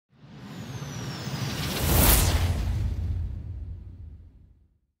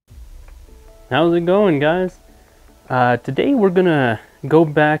How's it going, guys? Today we're gonna go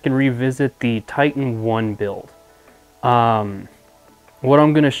back and revisit the Titan 1 build. What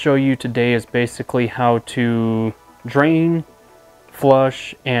I'm gonna show you today is basically how to drain,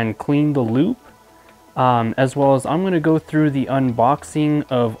 flush, and clean the loop. As well as I'm gonna go through the unboxing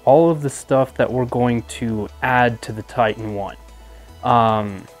of all of the stuff that we're going to add to the Titan 1.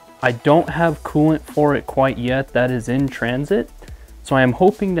 I don't have coolant for it quite yet. That is in transit. So I am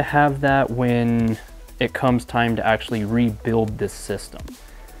hoping to have that when it comes time to actually rebuild this system.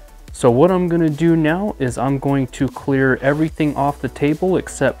 So what I'm going to do now is I'm going to clear everything off the table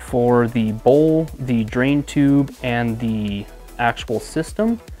except for the bowl, the drain tube, and the actual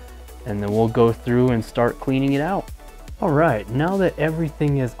system. And then we'll go through and start cleaning it out. All right, now that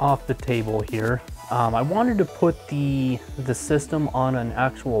everything is off the table here, I wanted to put the system on an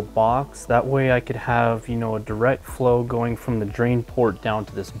actual box. That way I could have, a direct flow going from the drain port down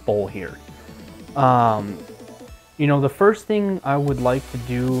to this bowl here. The first thing I would like to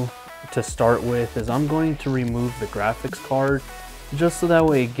do to start with is I'm going to remove the graphics card, just so that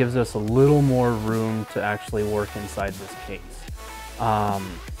way it gives us a little more room to actually work inside this case.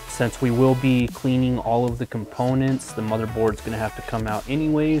 Since we will be cleaning all of the components, the motherboard's going to have to come out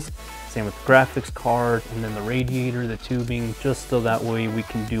anyways. Same with the graphics card, and then the radiator, the tubing, just so that way we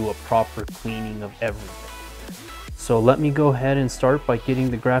can do a proper cleaning of everything. So let me go ahead and start by getting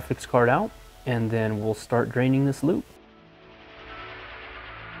the graphics card out, and then we'll start draining this loop.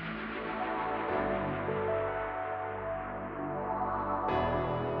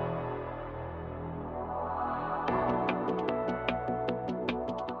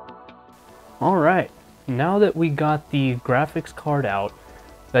 Alright, now that we got the graphics card out,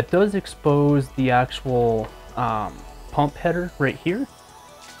 that does expose the actual pump header right here,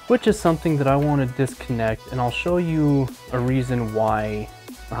 which is something that I want to disconnect, and I'll show you a reason why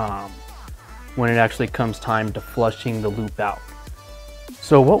when it actually comes time to flushing the loop out.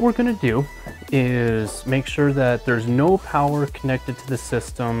 So what we're going to do is make sure that there's no power connected to the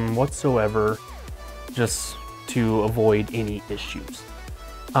system whatsoever, just to avoid any issues.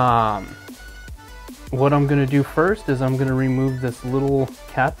 What I'm going to do first is I'm going to remove this little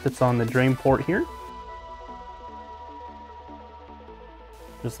cap that's on the drain port here.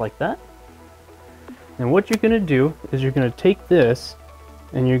 Just like that. And what you're going to do is you're going to take this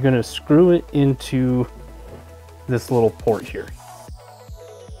and you're going to screw it into this little port here.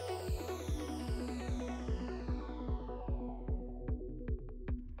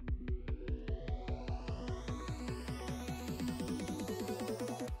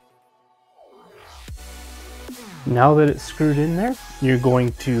 Now that it's screwed in there, you're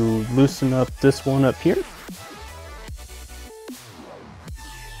going to loosen up this one up here.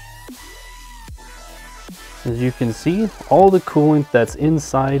 As you can see, all the coolant that's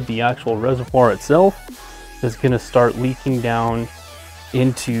inside the actual reservoir itself is going to start leaking down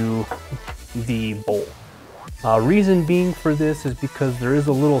into the bowl. Reason being for this is because there is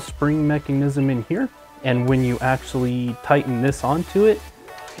a little spring mechanism in here, and when you actually tighten this onto it,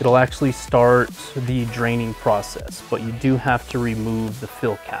 it'll actually start the draining process, but you do have to remove the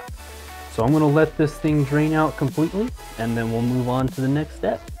fill cap. So I'm going to let this thing drain out completely, and then we'll move on to the next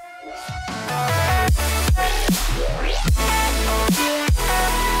step.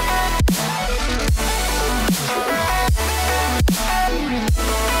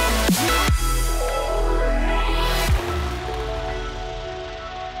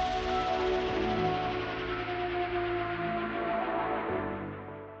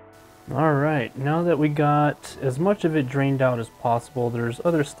 Alright, now that we got as much of it drained out as possible, there's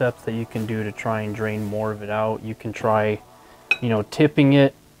other steps that you can do to try and drain more of it out. You can try, tipping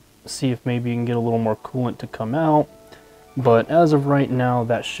it, see if maybe you can get a little more coolant to come out. But as of right now,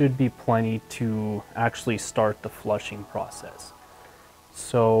 that should be plenty to actually start the flushing process.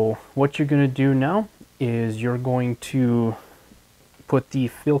 So what you're going to do now is you're going to put the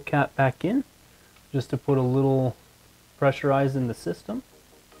fill cap back in, just to put a little pressurize in the system.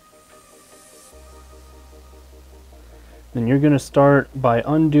 Then you're going to start by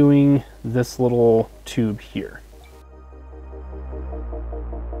undoing this little tube here.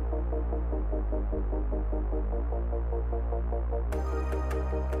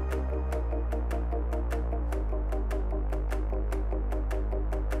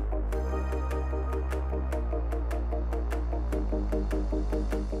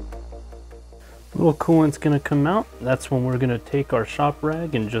 Little coolant's going to come out. That's when we're going to take our shop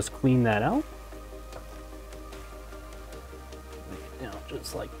rag and just clean that out.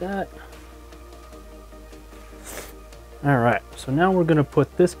 Just like that. Alright, so now we're going to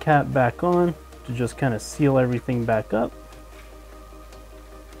put this cap back on to just kind of seal everything back up.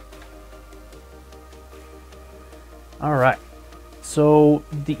 All right, so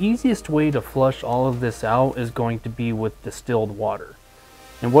the easiest way to flush all of this out is going to be with distilled water.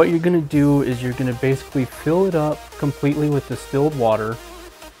 And what you're going to do is you're going to basically fill it up completely with distilled water,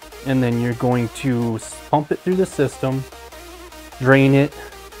 and then you're going to pump it through the system, drain it,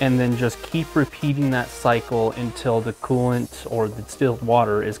 and then just keep repeating that cycle until the coolant or the distilled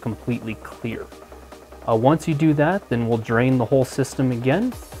water is completely clear. Once you do that, then we'll drain the whole system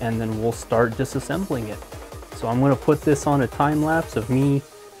again, and then we'll start disassembling it. So I'm going to put this on a time lapse of me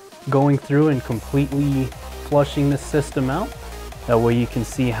going through and completely flushing the system out. That way you can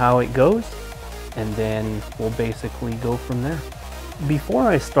see how it goes, and then we'll basically go from there. Before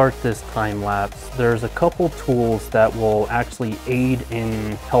I start this time lapse, there's a couple tools that will actually aid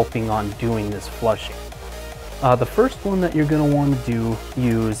in helping on doing this flushing. The first one that you're going to want to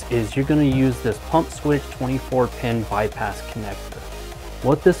use is you're going to use this pump switch 24-pin bypass connector.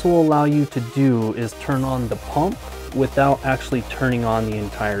 What this will allow you to do is turn on the pump without actually turning on the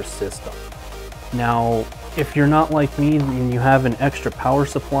entire system. Now, if you're not like me and you have an extra power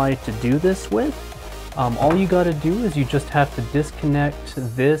supply to do this with, all you got to do is you just have to disconnect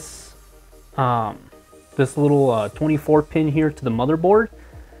this this little 24 pin here to the motherboard,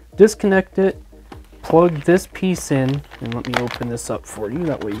 disconnect it, plug this piece in, and let me open this up for you,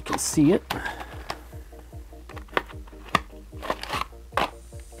 that way you can see it.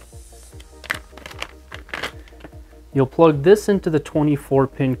 You'll plug this into the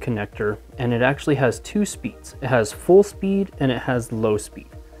 24-pin connector, and it actually has two speeds. It has full speed and it has low speed.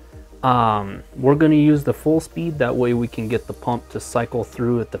 We're going to use the full speed, that way we can get the pump to cycle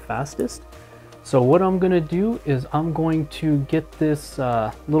through at the fastest. So what I'm going to do is I'm going to get this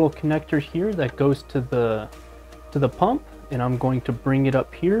little connector here that goes to the pump, and I'm going to bring it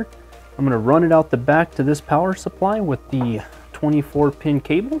up here. I'm going to run it out the back to this power supply with the 24-pin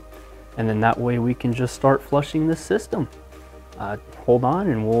cable. And then that way we can just start flushing this system. Hold on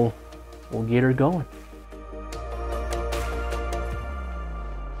and we'll get her going.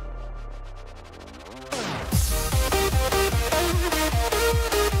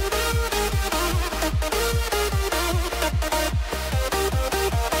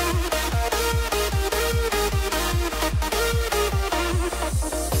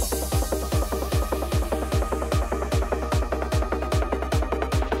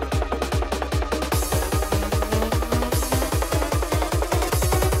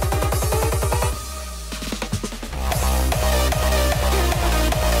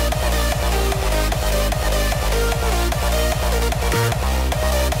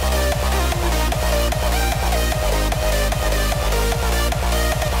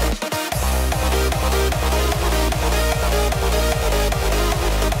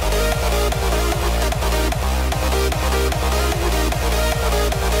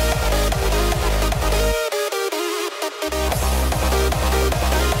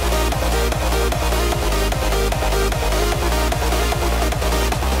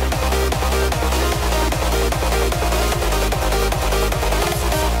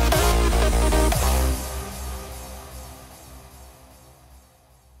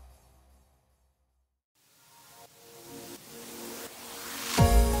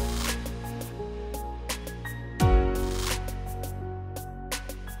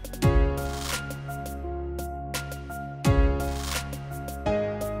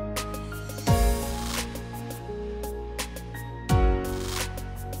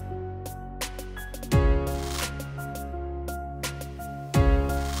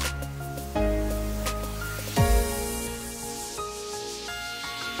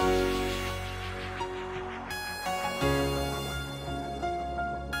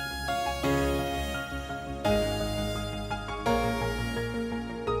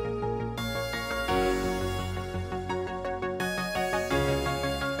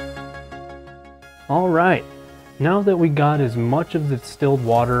 All right, now that we got as much of the distilled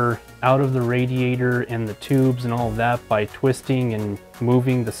water out of the radiator and the tubes and all of that by twisting and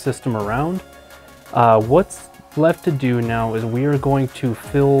moving the system around, what's left to do now is we are going to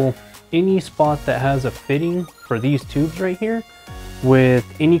fill any spot that has a fitting for these tubes right here with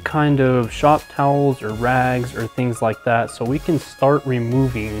any kind of shop towels or rags or things like that, so we can start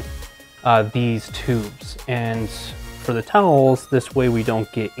removing these tubes. And for the towels, this way we don't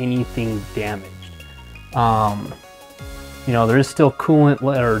get anything damaged. You know, there is still coolant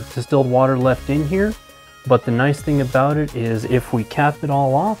or distilled water left in here, but the nice thing about it is if we cap it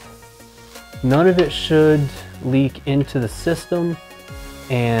all off, none of it should leak into the system,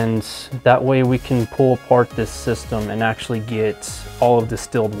 and that way we can pull apart this system and actually get all of the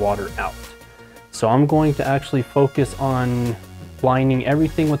distilled water out. So I'm going to actually focus on lining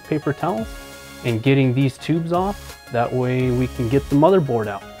everything with paper towels and getting these tubes off, That way we can get the motherboard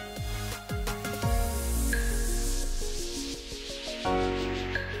out.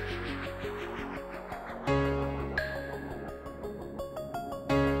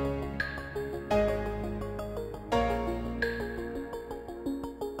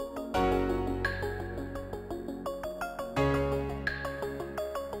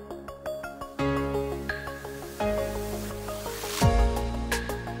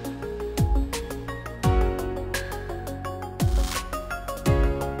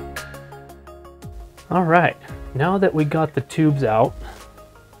 All right, now that we got the tubes out,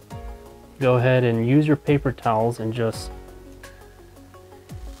 go ahead and use your paper towels and just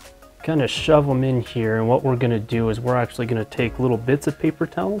kind of shove them in here. And what we're going to do is we're actually going to take little bits of paper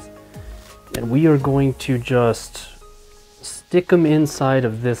towels and we are going to just stick them inside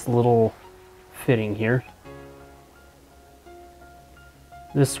of this little fitting here.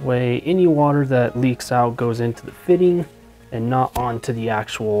 This way, any water that leaks out goes into the fitting and not onto the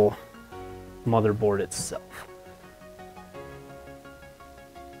actual motherboard itself.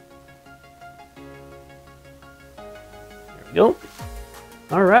 There we go.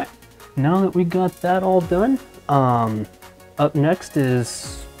 All right, now that we got that all done, up next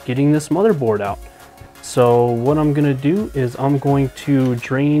is getting this motherboard out. So what I'm gonna do is I'm going to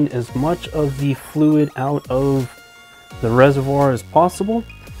drain as much of the fluid out of the reservoir as possible.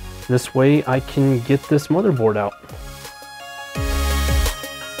 This way I can get this motherboard out.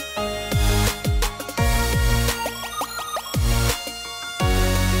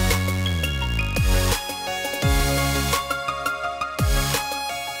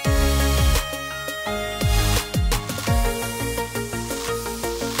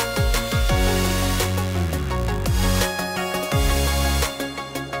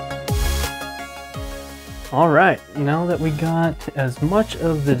 All right, now that we got as much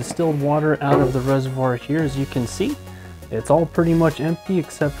of the distilled water out of the reservoir here, as you can see, it's all pretty much empty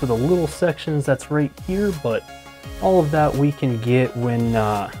except for the little sections that's right here, but all of that we can get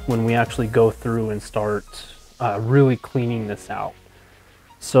when we actually go through and start really cleaning this out.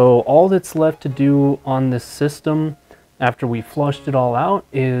 So all that's left to do on this system after we flushed it all out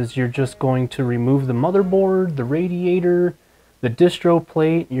is you're just going to remove the motherboard, the radiator, the distro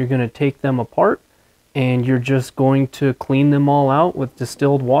plate. You're going to take them apart and you're just going to clean them all out with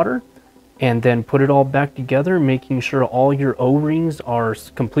distilled water and then put it all back together, making sure all your O-rings are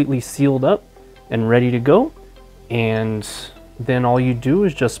completely sealed up and ready to go. And then all you do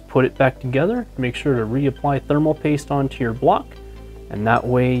is just put it back together, make sure to reapply thermal paste onto your block, and that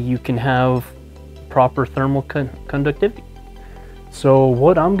way you can have proper thermal conductivity. So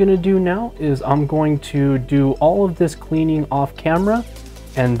what I'm gonna do now is I'm going to do all of this cleaning off camera,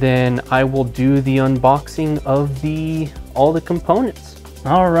 and then I will do the unboxing of all the components.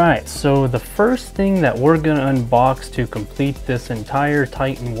 All right, so the first thing that we're gonna unbox to complete this entire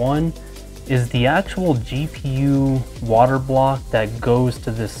Titan 1 is the actual GPU water block that goes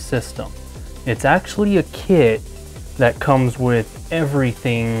to this system. It's actually a kit that comes with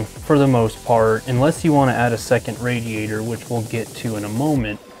everything for the most part, unless you want to add a second radiator, which we'll get to in a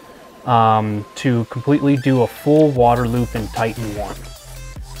moment, to completely do a full water loop in Titan 1.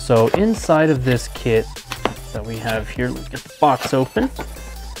 So inside of this kit that we have here, let's get the box open.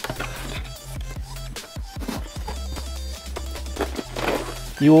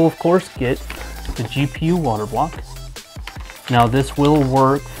 You will of course get the GPU water block. Now this will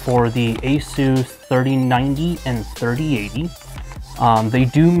work for the Asus 3090 and 3080. They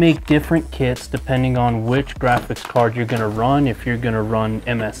do make different kits depending on which graphics card you're going to run. If you're going to run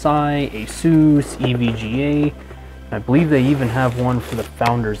MSI, Asus, EVGA, I believe they even have one for the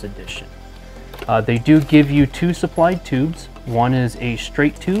Founders Edition. They do give you two supplied tubes. One is a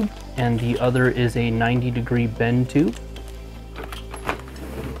straight tube and the other is a 90-degree bend tube.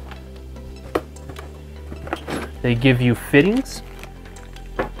 They give you fittings.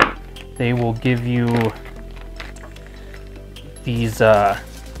 They will give you these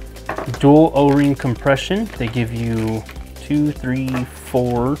dual O-ring compression. They give you 2, 3,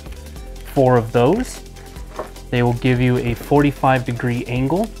 4 of those. They will give you a 45-degree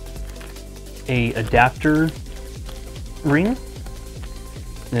angle, a adapter ring.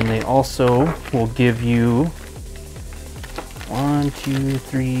 Then they also will give you 1, 2,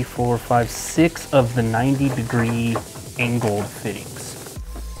 3, 4, 5, 6 of the 90-degree angled fittings.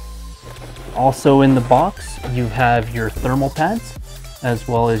 Also in the box, you have your thermal pads, as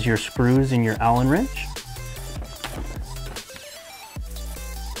well as your screws and your Allen wrench.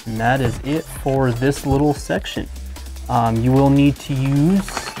 And that is it for this little section. You will need to use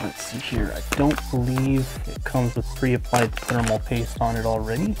let's see here, I don't believe it comes with pre-applied thermal paste on it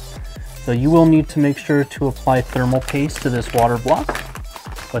already. So you will need to make sure to apply thermal paste to this water block.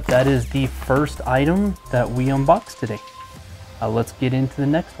 But that is the first item that we unboxed today. Let's get into the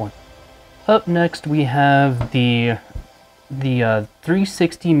next one. Up next we have the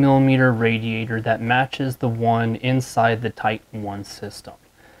 360 millimeter radiator that matches the one inside the Titan 1 system.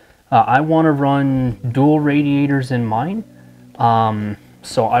 I want to run dual radiators in mine,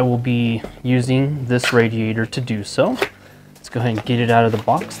 so I will be using this radiator to do so. Let's go ahead and get it out of the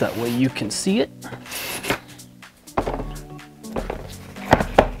box, that way you can see it.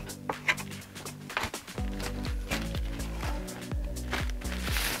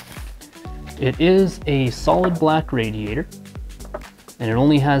 It is a solid black radiator, and it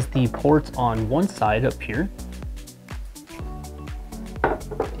only has the ports on one side up here.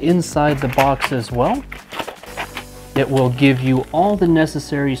 Inside the box as well, it will give you all the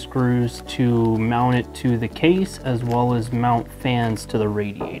necessary screws to mount it to the case, as well as mount fans to the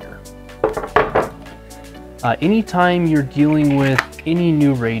radiator. Anytime you're dealing with any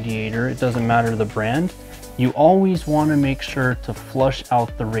new radiator, it doesn't matter the brand, you always want to make sure to flush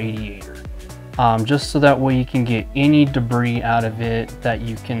out the radiator. Just so that way you can get any debris out of it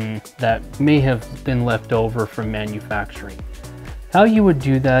that may have been left over from manufacturing. How you would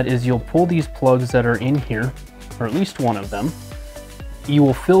do that is you'll pull these plugs that are in here, or at least one of them. You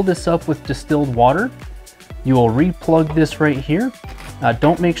will fill this up with distilled water. You will re-plug this right here.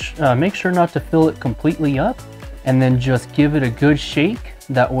 Make sure not to fill it completely up, and then just give it a good shake.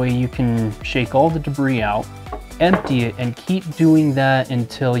 That way you can shake all the debris out, empty it, and keep doing that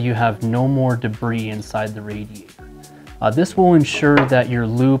until you have no more debris inside the radiator. This will ensure that your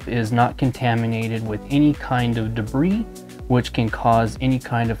loop is not contaminated with any kind of debris, which can cause any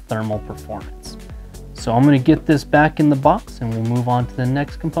kind of thermal performance. So I'm going to get this back in the box and we'll move on to the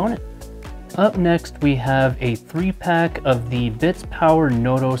next component. Up next we have a 3-pack of the Bitspower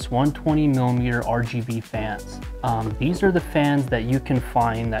Nodos 120mm RGB fans. These are the fans that you can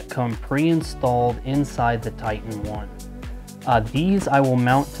find that come pre-installed inside the Titan 1. These I will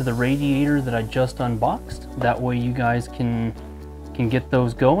mount to the radiator that I just unboxed. That way you guys can get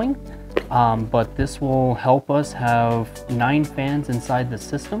those going. But this will help us have 9 fans inside the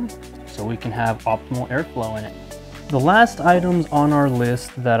system, so we can have optimal airflow in it. The last items on our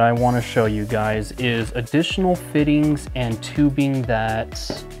list that I want to show you guys is additional fittings and tubing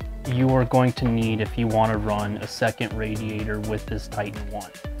that you are going to need if you want to run a second radiator with this Titan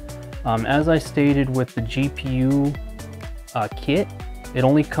 1. As I stated with the GPU kit, it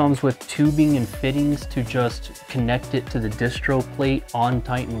only comes with tubing and fittings to just connect it to the distro plate on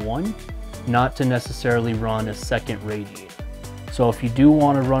Titan 1, not to necessarily run a second radiator. So if you do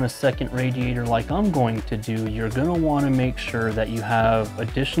want to run a second radiator like I'm going to do, you're going to want to make sure that you have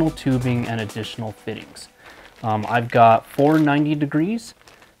additional tubing and additional fittings. I've got 4 90 degrees,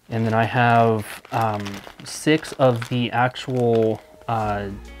 and then I have 6 of the actual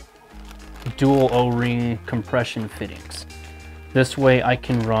dual O-ring compression fittings. This way I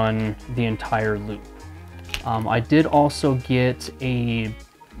can run the entire loop. I did also get a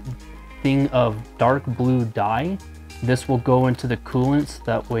thing of dark blue dye. This will go into the coolants,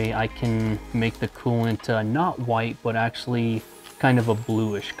 that way I can make the coolant not white, but actually kind of a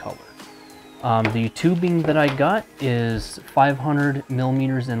bluish color. The tubing that I got is 500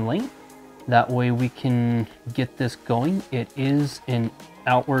 millimeters in length. That way we can get this going. It is an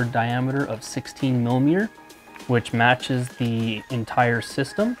outward diameter of 16 millimeter, which matches the entire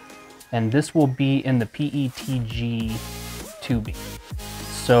system. And this will be in the PETG tubing.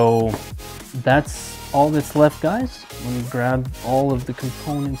 So that's all that's left, guys. Let me grab all of the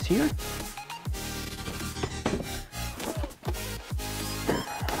components here.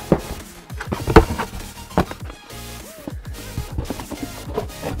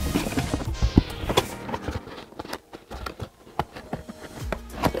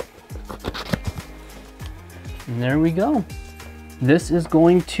 And there we go. This is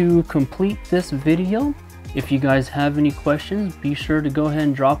going to complete this video. If you guys have any questions, be sure to go ahead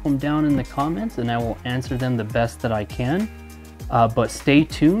and drop them down in the comments and I will answer them the best that I can. But stay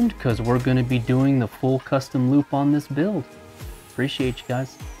tuned because we're going to be doing the full custom loop on this build. Appreciate you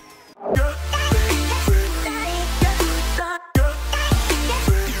guys.